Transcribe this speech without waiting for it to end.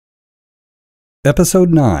Episode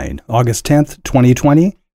 9, August 10th,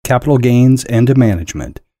 2020, Capital Gains and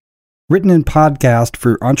Management. Written in podcast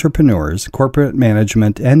for entrepreneurs, corporate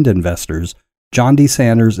management, and investors, John D.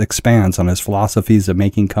 Sanders expands on his philosophies of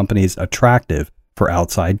making companies attractive for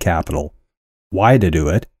outside capital. Why to do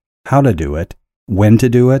it, how to do it, when to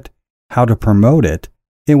do it, how to promote it,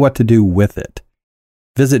 and what to do with it.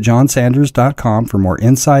 Visit johnsanders.com for more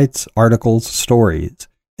insights, articles, stories,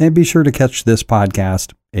 and be sure to catch this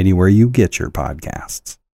podcast anywhere you get your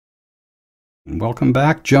podcasts. Welcome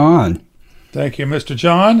back, John. Thank you, Mr.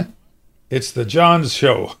 John. It's the John's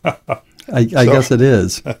Show. I guess it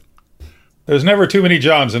is. There's never too many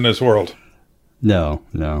Johns in this world. No.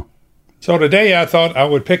 So today I thought I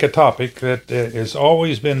would pick a topic that has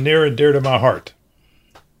always been near and dear to my heart.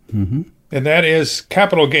 Mm-hmm. And that is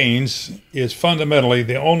capital gains is fundamentally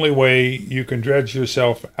the only way you can dredge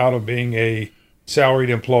yourself out of being a salaried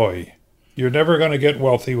employee. You're never going to get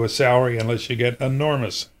wealthy with salary unless you get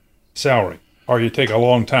enormous salary or you take a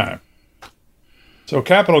long time. So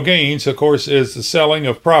capital gains, of course, is the selling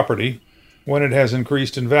of property when it has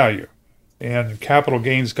increased in value. And capital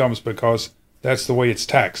gains comes because that's the way it's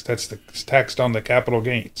taxed. It's taxed on the capital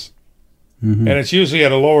gains. Mm-hmm. And it's usually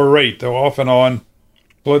at a lower rate, though off and on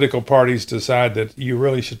political parties decide that you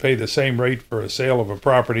really should pay the same rate for a sale of a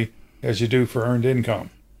property as you do for earned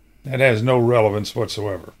income. That has no relevance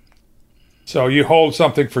whatsoever. So you hold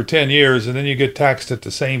something for 10 years and then you get taxed at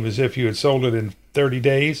the same as if you had sold it in 30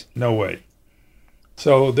 days? No way.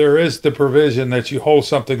 So there is the provision that you hold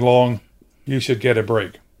something long, you should get a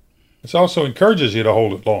break. It also encourages you to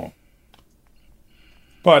hold it long.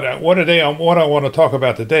 But what I want to talk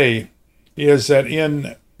about today is that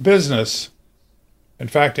in business, in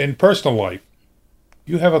fact, in personal life,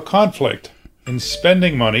 you have a conflict in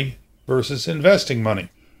spending money versus investing money.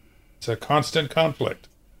 It's a constant conflict.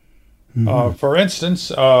 Mm-hmm. For instance,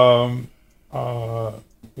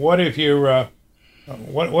 what if you're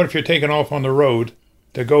taking off on the road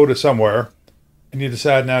to go to somewhere, and you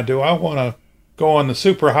decide now, do I want to go on the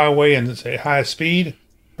superhighway and say high speed,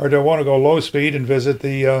 or do I want to go low speed and visit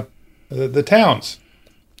the towns?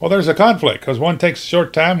 Well, there's a conflict because one takes a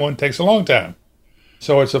short time, one takes a long time.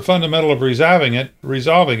 So it's a fundamental of resolving it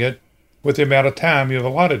with the amount of time you've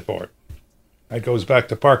allotted for it. That goes back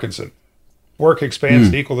to Parkinson. Work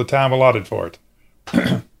expands to equal the time allotted for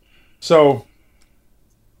it. So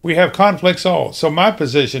we have conflicts all. So my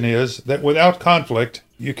position is that without conflict,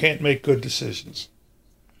 you can't make good decisions.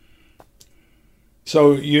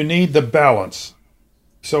 So you need the balance.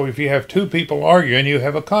 So if you have two people arguing, you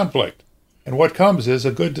have a conflict. And what comes is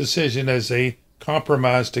a good decision as they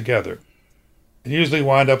compromise together. And usually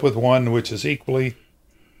wind up with one which is equally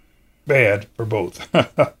bad for both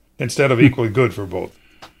instead of equally good for both.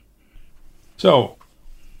 So,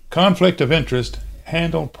 conflict of interest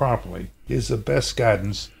handled properly is the best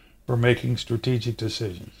guidance for making strategic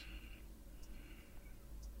decisions.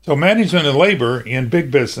 So management and labor in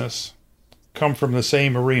big business come from the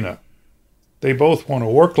same arena. They both want to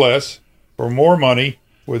work less for more money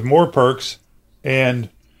with more perks and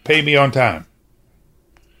pay me on time.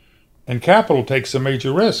 And capital takes the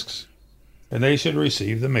major risks, and they should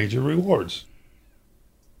receive the major rewards.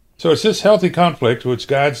 So it's this healthy conflict which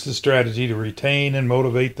guides the strategy to retain and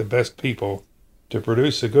motivate the best people to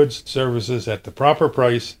produce the goods and services at the proper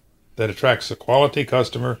price that attracts a quality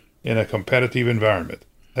customer in a competitive environment.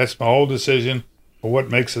 That's my whole decision for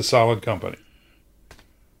what makes a solid company.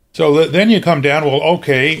 So then you come down, well,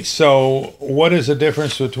 okay, so what is the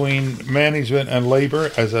difference between management and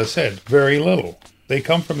labor? As I said, very little. They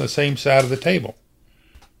come from the same side of the table.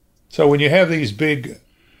 So when you have these big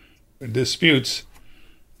disputes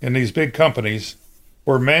in these big companies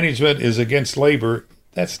where management is against labor,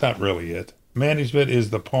 that's not really it. Management is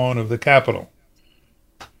the pawn of the capital.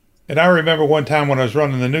 And I remember one time when I was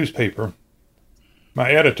running the newspaper, my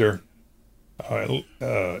editor,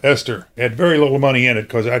 Esther, had very little money in it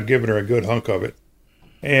because I'd given her a good hunk of it.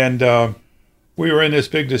 And we were in this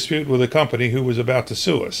big dispute with a company who was about to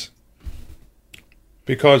sue us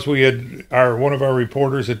because one of our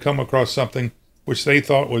reporters had come across something which they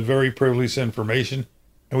thought was very privileged information,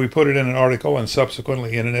 and we put it in an article and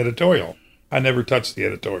subsequently in an editorial. I never touched the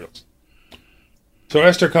editorials. So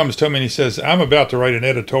Esther comes to me and he says, I'm about to write an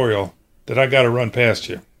editorial that I got to run past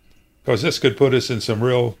you because this could put us in some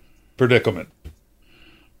real predicament.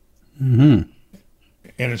 Mm-hmm.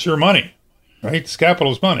 And it's your money, right? It's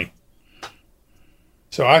capital's money.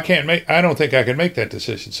 So I don't think I can make that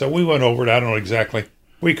decision. So we went over it. I don't know exactly.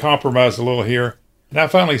 We compromised a little here. And I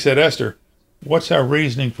finally said, Esther, what's our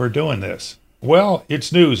reasoning for doing this? Well,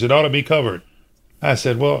 it's news. It ought to be covered. I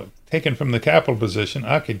said, well, taken from the capital position,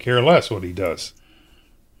 I could care less what he does.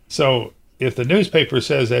 So if the newspaper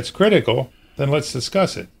says that's critical, then let's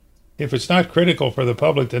discuss it. If it's not critical for the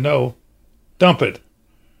public to know, dump it.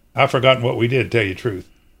 I've forgotten what we did, tell you the truth.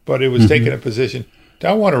 But it was taking a position. Do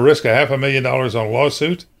I want to risk $500,000 on a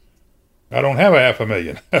lawsuit? I don't have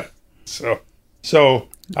 $500,000. So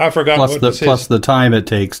I forgot what this is. Plus the time it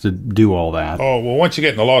takes to do all that. Oh, well, once you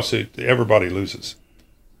get in a lawsuit, everybody loses.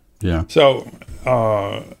 Yeah. So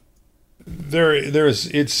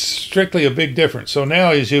it's strictly a big difference. So now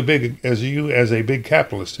as a big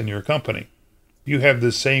capitalist in your company, you have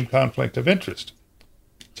the same conflict of interest.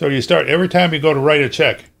 So you start, every time you go to write a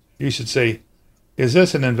check, you should say, is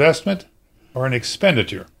this an investment or an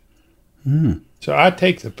expenditure? So I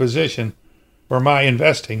take the position for my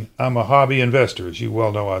investing, I'm a hobby investor, as you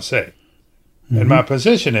well know I say. And my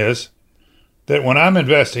position is that when I'm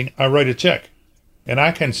investing, I write a check. And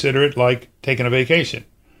I consider it like taking a vacation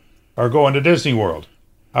or going to Disney World.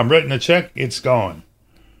 I'm writing a check, it's gone.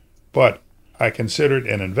 But I consider it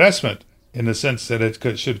an investment in the sense that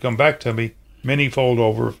it should come back to me many-fold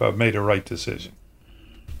over if I've made a right decision.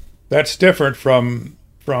 That's different from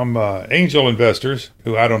angel investors,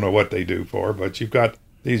 who I don't know what they do for, but you've got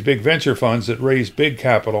these big venture funds that raise big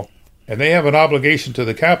capital, and they have an obligation to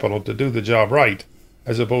the capital to do the job right,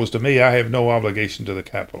 as opposed to me, I have no obligation to the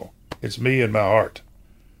capital. It's me and my heart.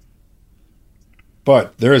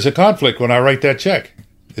 But there is a conflict when I write that check.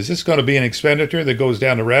 Is this going to be an expenditure that goes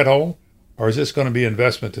down the rat hole, or is this going to be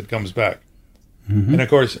investment that comes back? And of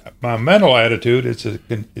course, my mental attitude, it's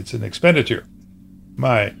an expenditure.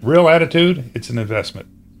 My real attitude, it's an investment.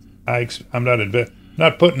 I'm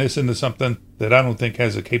not putting this into something that I don't think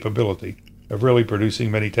has the capability of really producing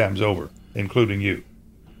many times over, including you.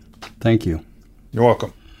 Thank you. You're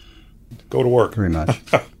welcome. Go to work. Very much.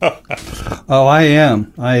 Oh, I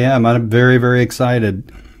am. I'm very, very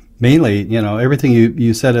excited. Mainly, everything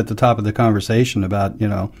you said at the top of the conversation about,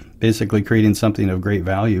 basically creating something of great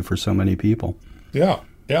value for so many people. Yeah.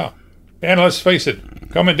 And let's face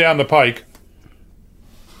it, coming down the pike,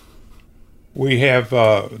 we have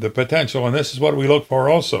the potential, and this is what we look for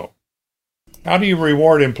also. How do you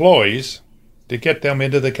reward employees to get them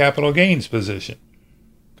into the capital gains position?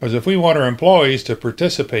 Because if we want our employees to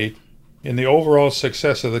participate in the overall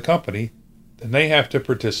success of the company, then they have to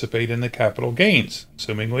participate in the capital gains,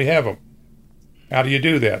 assuming we have them. How do you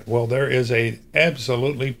do that? Well, there is a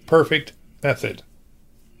absolutely perfect method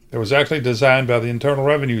that was actually designed by the Internal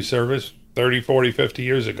Revenue Service 30, 40, 50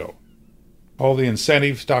 years ago. Called the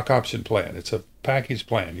Incentive Stock Option Plan. It's a package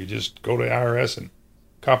plan. You just go to IRS and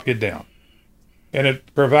copy it down. And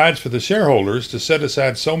it provides for the shareholders to set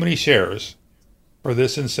aside so many shares for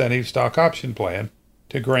this Incentive Stock Option Plan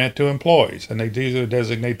to grant to employees. And they either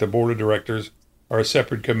designate the board of directors or a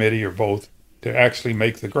separate committee or both to actually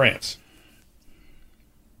make the grants.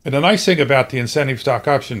 And the nice thing about the Incentive Stock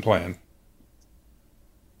Option Plan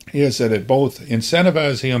is that it both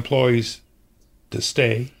incentivizes the employees to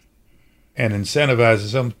stay and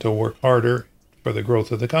incentivizes them to work harder for the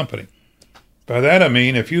growth of the company. By that I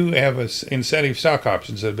mean, if you have incentive stock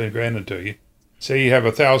options that have been granted to you, say you have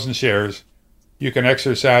 1,000 shares, you can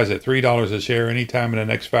exercise at $3 a share anytime in the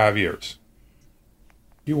next 5 years.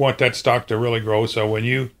 You want that stock to really grow, so when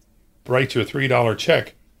you write your $3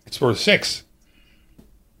 check, it's worth $6.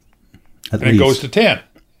 And it goes to 10.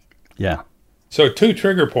 Yeah. So 2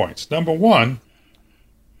 trigger points. Number 1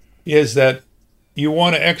 is that you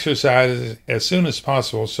want to exercise as soon as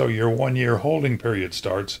possible so your 1-year holding period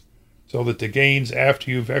starts so that the gains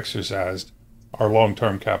after you've exercised are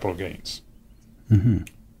long-term capital gains.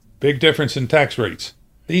 Big difference in tax rates.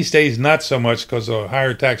 These days, not so much because the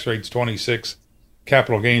higher tax rate's 26.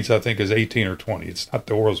 Capital gains, I think, is 18 or 20. It's not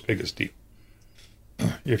the world's biggest deal.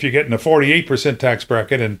 If you get in a 48% tax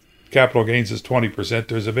bracket and capital gains is 20%,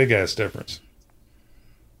 there's a big-ass difference.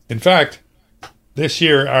 In fact, this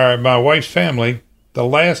year, my wife's family, the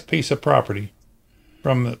last piece of property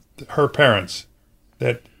from her parents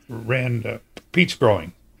that ran peach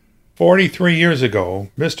growing, 43 years ago,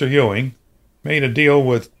 Mr. Ewing made a deal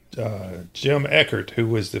with Jim Eckert, who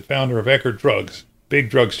was the founder of Eckert Drugs, big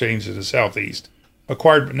drug chains in the Southeast,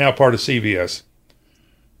 acquired, now part of CVS,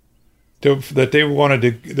 that they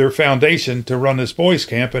wanted their foundation to run this boys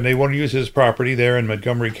camp, and they wanted to use his property there in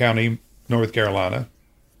Montgomery County, North Carolina,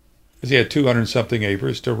 because he had 200-something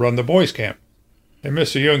acres to run the boys camp. And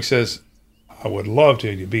Mr. Ewing says, I would love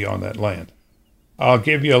to be on that land. I'll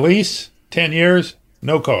give you a lease, 10 years,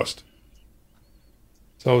 no cost.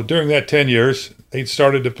 So during that 10 years, they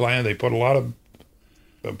started to plan. They put a lot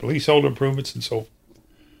of leasehold improvements and so forth.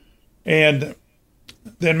 And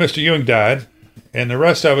then Mr. Ewing died, and the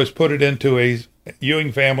rest of us put it into a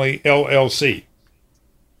Ewing Family LLC,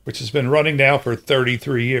 which has been running now for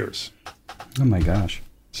 33 years. Oh my gosh.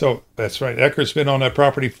 So that's right. Eckert's been on that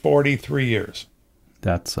property 43 years.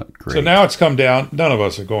 That's great. So now it's come down. None of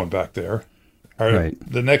us are going back there. Right.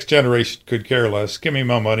 The next generation could care less. Give me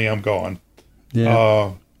my money. I'm gone.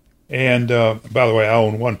 Yeah. And by the way, I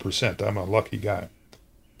own 1%. I'm a lucky guy.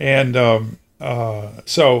 And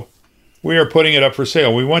so we are putting it up for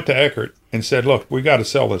sale. We went to Eckert and said, look, we got to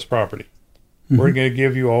sell this property. Mm-hmm. We're going to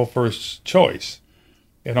give you all first choice.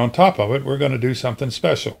 And on top of it, we're going to do something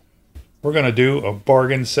special. We're going to do a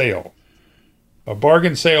bargain sale. A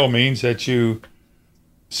bargain sale means that you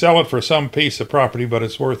sell it for some piece of property, but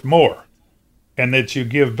it's worth more, and that you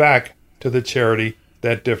give back to the charity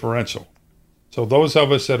that differential. So those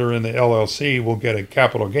of us that are in the LLC will get a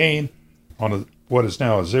capital gain on what is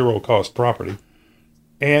now a zero-cost property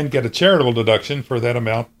and get a charitable deduction for that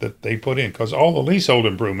amount that they put in, because all the leasehold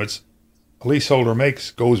improvements a leaseholder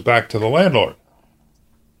makes goes back to the landlord.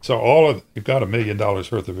 So you've got $1 million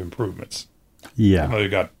worth of improvements. Yeah. They've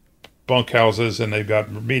got bunkhouses and they've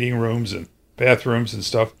got meeting rooms and bathrooms and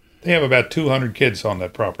stuff. They have about 200 kids on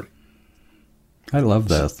that property. I love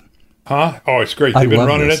this. Huh? Oh, it's great. They've been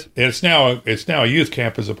running this. It. It's now a youth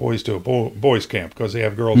camp as opposed to a boys camp because they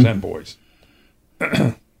have girls and boys.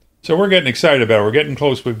 So we're getting excited about it. We're getting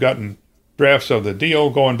close. We've gotten drafts of the deal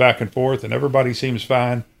going back and forth, and everybody seems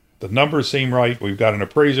fine. The numbers seem right. We've got an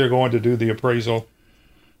appraiser going to do the appraisal.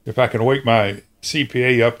 If I can wake my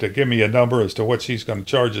CPA up to give me a number as to what she's going to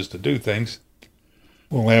charge us to do things,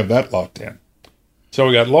 we'll have that locked in. So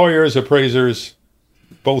we got lawyers, appraisers,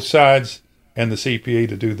 both sides, and the CPA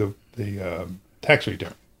to do the tax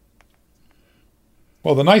return.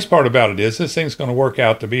 Well, the nice part about it is this thing's going to work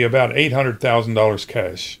out to be about $800,000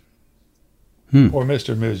 cash. Poor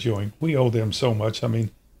Mr. and Ms. Ewing. We owe them so much. I mean,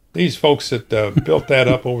 these folks that built that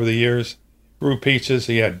up over the years grew peaches.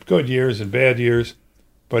 He had good years and bad years,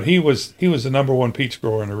 but he was the number one peach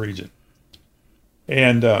grower in the region.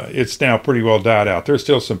 And it's now pretty well died out. There's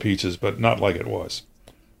still some peaches, but not like it was.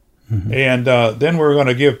 Mm-hmm. And then we're going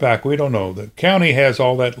to give back. We don't know. The county has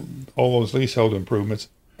all those leasehold improvements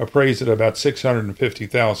appraised at about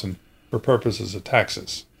 $650,000 for purposes of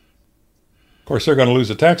taxes. Of course, they're going to lose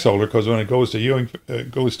a tax holder because when it goes to Ewing,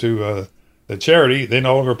 the charity, they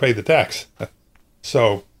no longer pay the tax.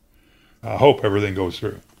 So I hope everything goes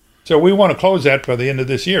through. So we want to close that by the end of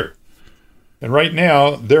this year. And right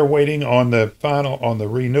now, they're waiting on the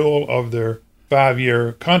renewal of their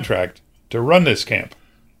 5-year contract to run this camp.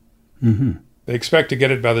 Mm-hmm. They expect to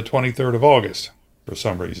get it by the 23rd of August for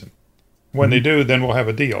some reason. When they do, then we'll have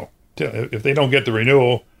a deal. If they don't get the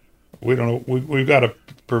renewal, we don't know. We've got a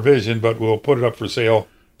provision, but we'll put it up for sale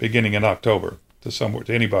beginning in October to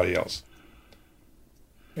anybody else.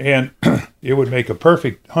 And it would make a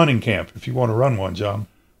perfect hunting camp if you want to run one, John.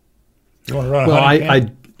 You want to run a hunting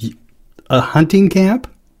camp? A hunting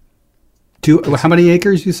camp? How many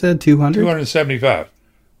acres you said? 200? 275.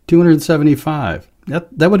 275.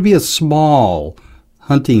 That would be a small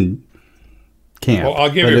hunting camp. Well, I'll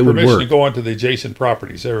give you permission to go onto the adjacent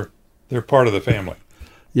properties. They're part of the family.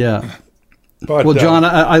 Yeah. But, well, John,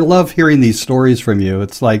 I love hearing these stories from you.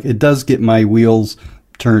 It's like it does get my wheels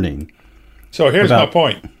turning. So here's my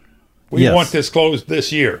point. We want this closed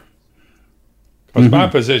this year. Because my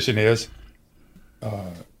position is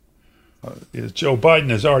Joe Biden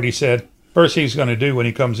has already said, first he's going to do when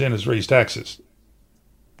he comes in is raise taxes.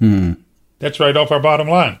 That's right off our bottom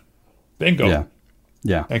line. Bingo.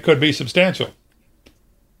 Yeah. And could be substantial.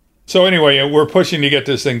 So anyway, we're pushing to get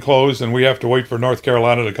this thing closed, and we have to wait for North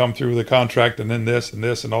Carolina to come through the contract, and then this,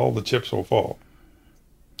 and all the chips will fall.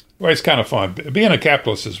 Well, it's kind of fun. Being a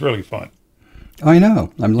capitalist is really fun. I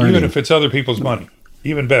know. I'm learning. Even if it's other people's money.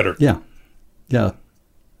 Even better. Yeah.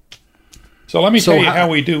 So let me tell you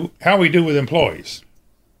how we do with employees.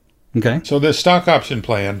 Okay. So this stock option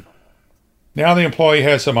plan, now the employee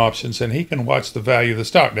has some options, and he can watch the value of the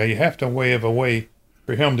stock. Now, you have to have a way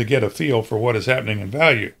for him to get a feel for what is happening in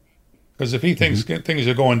value. Because if he thinks things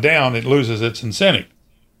are going down, it loses its incentive.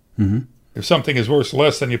 Mm-hmm. If something is worth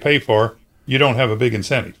less than you pay for, you don't have a big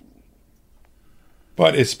incentive.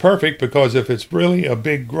 But it's perfect because if it's really a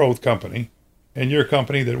big growth company, and your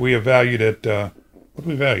company that we have valued at, what do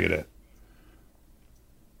we value it at?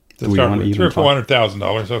 To start with, $300,000 or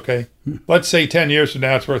 $400,000, okay? Let's say 10 years from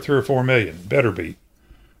now it's worth $3 or $4 million. Better be.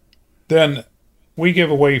 Then we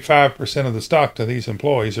give away 5% of the stock to these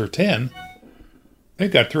employees, or 10. They've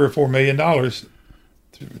got $3 or $4 million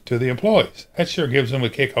to the employees. That sure gives them a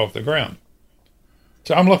kick off the ground.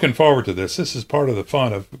 So I'm looking forward to this. This is part of the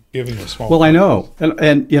fun of giving a small. Well, I know,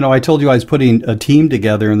 and I told you I was putting a team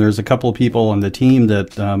together, and there's a couple of people on the team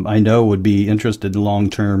that I know would be interested in long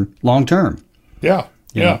term. Yeah.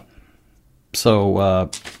 So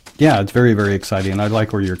Yeah, it's very, very exciting. I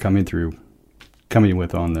like where you're coming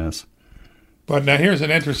with on this. But now here's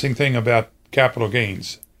an interesting thing about capital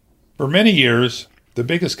gains. For many years, the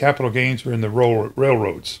biggest capital gains were in the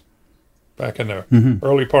railroads. Back in the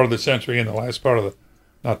early part of the century and the last part of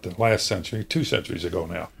not the last century, 2 centuries ago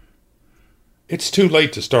now. It's too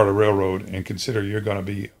late to start a railroad and consider you're going to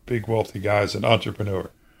be a big wealthy guy as an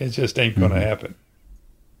entrepreneur. It just ain't going to happen.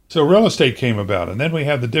 So real estate came about, and then we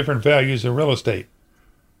have the different values of real estate.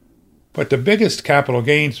 But the biggest capital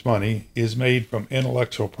gains money is made from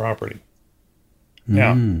intellectual property.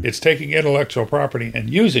 Now, it's taking intellectual property and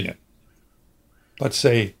using it. Let's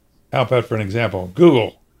say, how about for an example,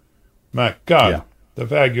 Google. My God, the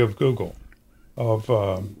value of Google, of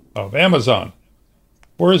Amazon.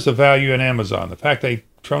 Where is the value in Amazon? The fact they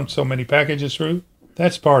trunk so many packages through?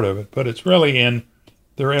 That's part of it, but it's really in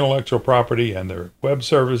their intellectual property and their web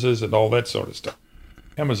services and all that sort of stuff.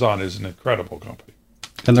 Amazon is an incredible company.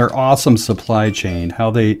 And their awesome supply chain,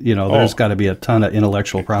 how they, there's got to be a ton of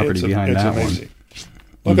intellectual property behind that amazing.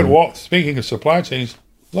 One. Look at speaking of supply chains,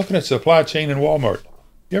 look at supply chain in Walmart.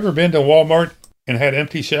 You ever been to Walmart and had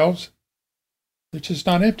empty shelves? They're just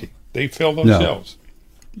not empty. They fill those shelves.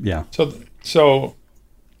 Yeah. So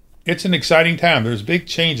it's an exciting time. There's big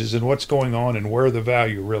changes in what's going on and where the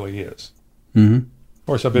value really is. Mm-hmm. Of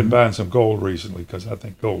course, I've been buying some gold recently because I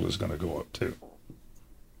think gold is going to go up too.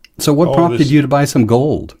 So what prompted you to buy some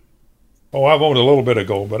gold? Oh, I've owned a little bit of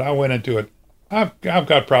gold, but I went into it. I've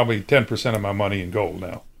got probably 10% of my money in gold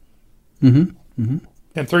now. Mm-hmm. Mm-hmm.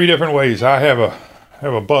 In 3 different ways. I have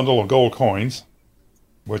a bundle of gold coins,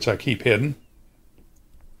 which I keep hidden.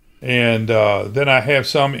 And then I have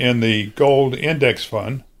some in the gold index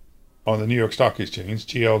fund on the New York Stock Exchange,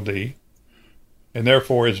 GLD. And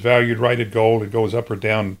therefore it's valued right at gold. It goes up or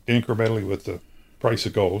down incrementally with the price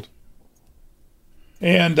of gold.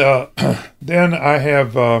 And then I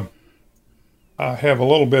have a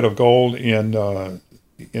little bit of gold in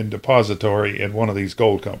depository in one of these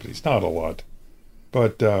gold companies. Not a lot,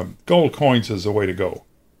 but gold coins is the way to go.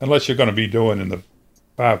 Unless you're going to be doing in the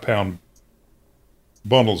 5-pound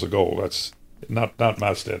bundles of gold. That's not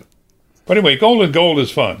my stead. But anyway, gold is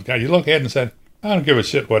fun. Now you look ahead and said, I don't give a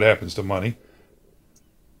shit what happens to money.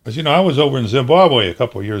 But I was over in Zimbabwe a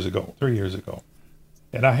couple of years ago, 3 years ago.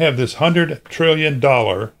 And I have this $100 trillion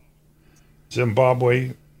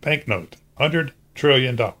Zimbabwe banknote. $100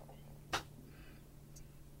 trillion. And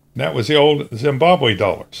that was the old Zimbabwe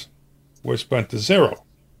dollars, which went to zero.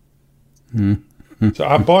 So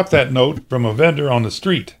I bought that note from a vendor on the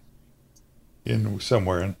street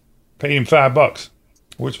somewhere and paid him $5,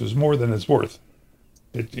 which was more than it's worth.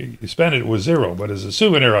 You spend it with zero, but as a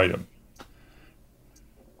souvenir item.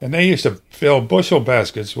 And they used to fill bushel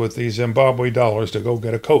baskets with these Zimbabwe dollars to go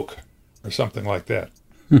get a Coke or something like that.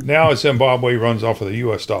 Now Zimbabwe runs off of the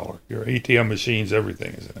U.S. dollar. Your ATM machines,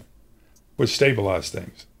 everything is in it, which stabilize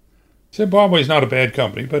things. Zimbabwe is not a bad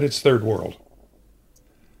company, but it's third world.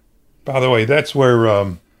 By the way, that's where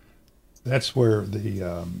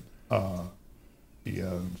the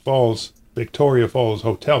Victoria Falls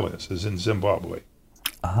Hotel is in Zimbabwe.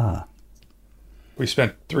 Ah. We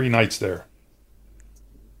spent 3 nights there.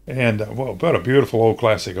 And, what a beautiful old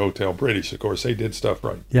classic hotel. British, of course. They did stuff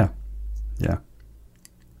right. Yeah. Yeah.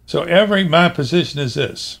 So my position is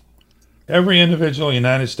this. Every individual in the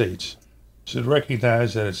United States should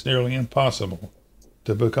recognize that it's nearly impossible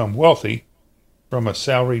to become wealthy from a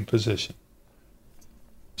salaried position.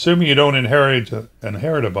 Assuming you don't inherit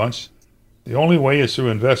a bunch, the only way is through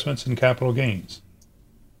investments and capital gains.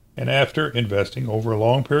 And after investing over a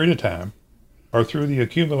long period of time, or through the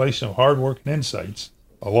accumulation of hard work and insights,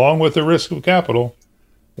 along with the risk of capital,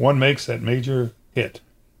 one makes that major hit.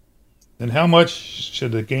 Then how much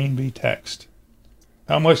should the gain be taxed?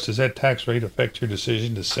 How much does that tax rate affect your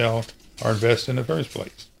decision to sell or invest in the first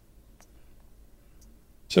place?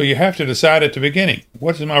 So you have to decide at the beginning,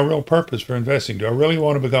 what is my real purpose for investing? Do I really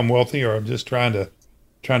want to become wealthy, or I'm just trying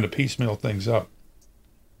to piecemeal things up?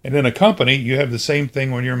 And in a company, you have the same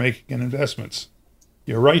thing when you're making investments.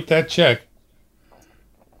 You write that check.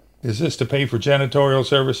 Is this to pay for janitorial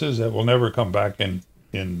services that will never come back in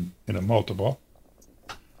a multiple?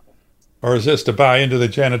 Or is this to buy into the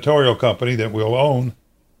janitorial company that we'll own,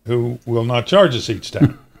 who will not charge us each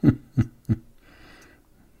time?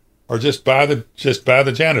 Or just buy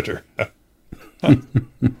the janitor?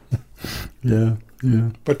 Yeah.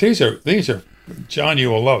 But these are, John,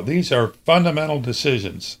 you will love, these are fundamental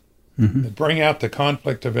decisions that bring out the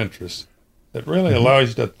conflict of interest that really allows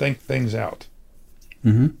you to think things out.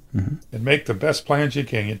 And make the best plans you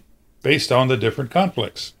can based on the different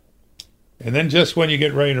conflicts. And then just when you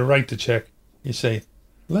get ready to write the check, you say,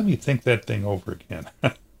 let me think that thing over again.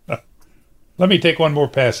 let me take one more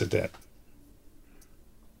pass at that.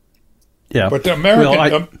 Yeah. But the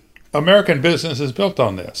American business is built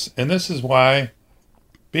on this. And this is why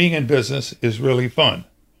being in business is really fun.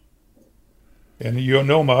 And you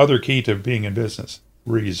know my other key to being in business,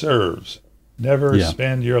 reserves. Never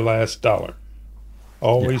spend your last dollar.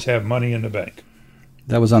 Always have money in the bank.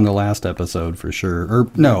 That was on the last episode for sure.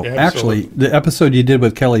 Or no, Absolutely. actually, the episode you did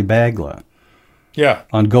with Kelly Bagla. Yeah.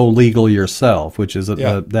 On Go Legal Yourself, which is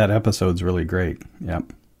that episode's really great. Yeah.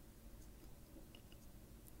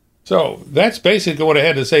 So that's basically what I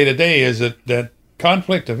had to say today is that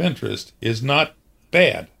conflict of interest is not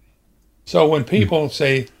bad. So when people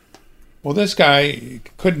say, well, this guy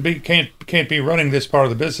can't be running this part of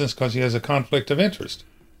the business because he has a conflict of interest.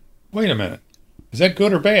 Wait a minute. Is that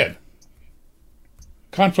good or bad?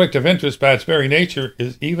 Conflict of interest by its very nature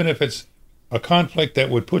is, even if it's a conflict that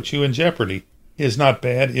would put you in jeopardy, is not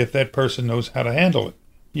bad if that person knows how to handle it.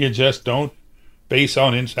 You just don't base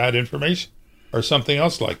on inside information or something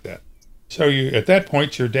else like that. So at that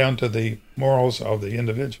point, you're down to the morals of the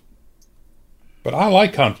individual. But I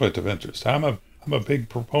like conflict of interest. I'm a big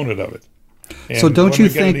proponent of it. And so don't you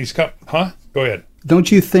think? Go ahead.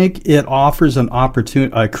 Don't you think it offers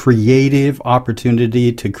a creative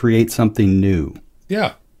opportunity to create something new?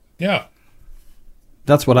 Yeah.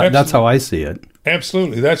 That's how I see it.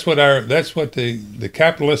 Absolutely. That's what the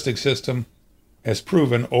capitalistic system has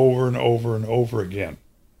proven over and over and over again.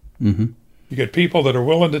 Mm-hmm. You get people that are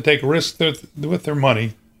willing to take risks with their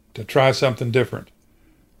money to try something different.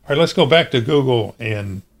 All right, let's go back to Google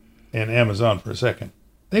and Amazon for a second.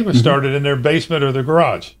 They were started in their basement or their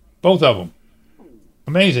garage, both of them.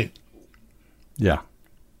 Amazing. Yeah.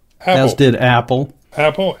 As did Apple.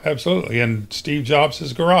 Apple, absolutely, and Steve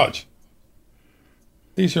Jobs' garage.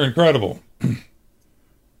 These are incredible.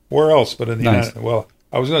 Where else but in the United States? Well,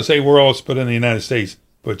 I was going to say where else but in the United States,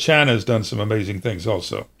 but China's done some amazing things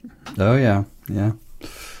also. Oh, yeah.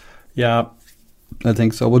 I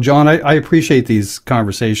think so. Well, John, I appreciate these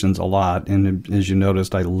conversations a lot, and as you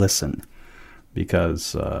noticed, I listen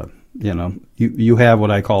because, you have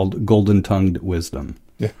what I called golden-tongued wisdom.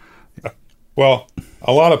 Yeah. Well,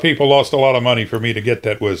 a lot of people lost a lot of money for me to get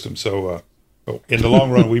that wisdom, so in the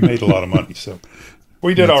long run, we made a lot of money, so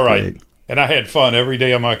we did all right. Great. And I had fun every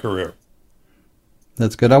day of my career.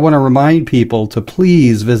 That's good. I want to remind people to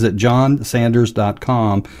please visit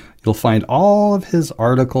johnsanders.com. You'll find all of his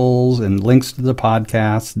articles and links to the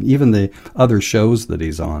podcast and even the other shows that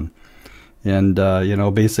he's on. And,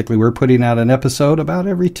 basically we're putting out an episode about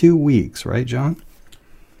every 2 weeks, right, John?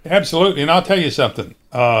 Absolutely. And I'll tell you something.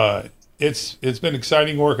 It's been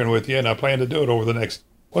exciting working with you, and I plan to do it over the next,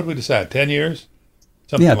 what did we decide, 10 years?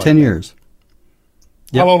 Something like 10 years.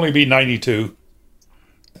 Yep. I'll only be 92.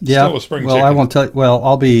 Yeah. Still a spring well, chicken. I won't tell you. Well,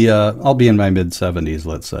 I'll be in my mid-70s,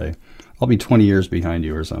 let's say. I'll be 20 years behind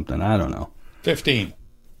you or something. I don't know. 15.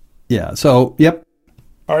 Yeah. So, yep.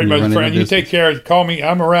 All right, my friend. You take care. Call me.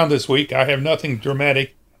 I'm around this week. I have nothing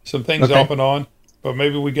dramatic. Some things off and on. But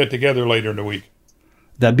maybe we get together later in the week.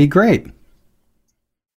 That'd be great.